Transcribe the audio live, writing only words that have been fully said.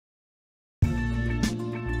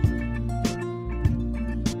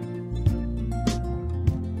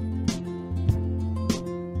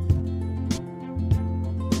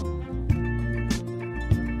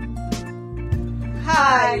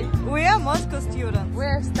Hi, we are Moscow students. We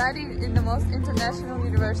are studying in the most international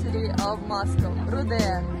university of Moscow,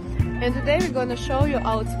 РУДН. And today we're going to show you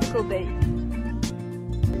our typical day.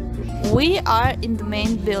 We are in the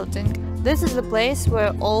main building. This is the place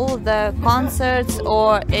where all the concerts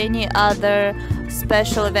or any other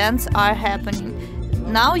special events are happening.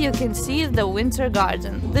 Now you can see the winter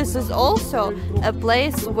garden. This is also a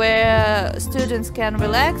place where students can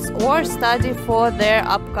relax or study for their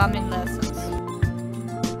upcoming lessons.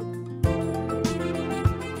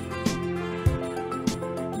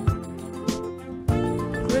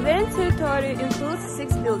 РУДН territory includes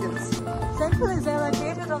 6 buildings. Thankfully, they're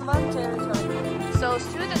located on one territory. So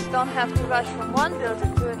students don't have to rush from one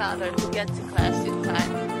building to another to get to class in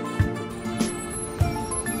time.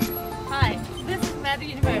 Hi, this is Med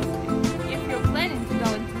University. If you're planning to go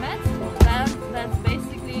into med school, then that's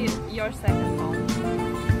basically your second home.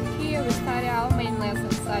 Here we study our main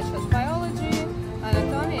lessons such as biology,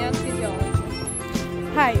 anatomy and physiology.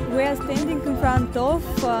 Hi, we are standing in front of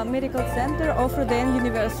Medical Center of РУДН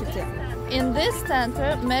University. In this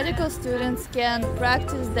center, medical students can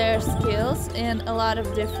practice their skills in a lot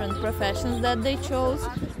of different professions that they chose.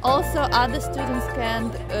 Also, other students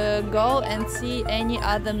can go and see any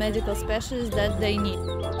other medical specialist that they need.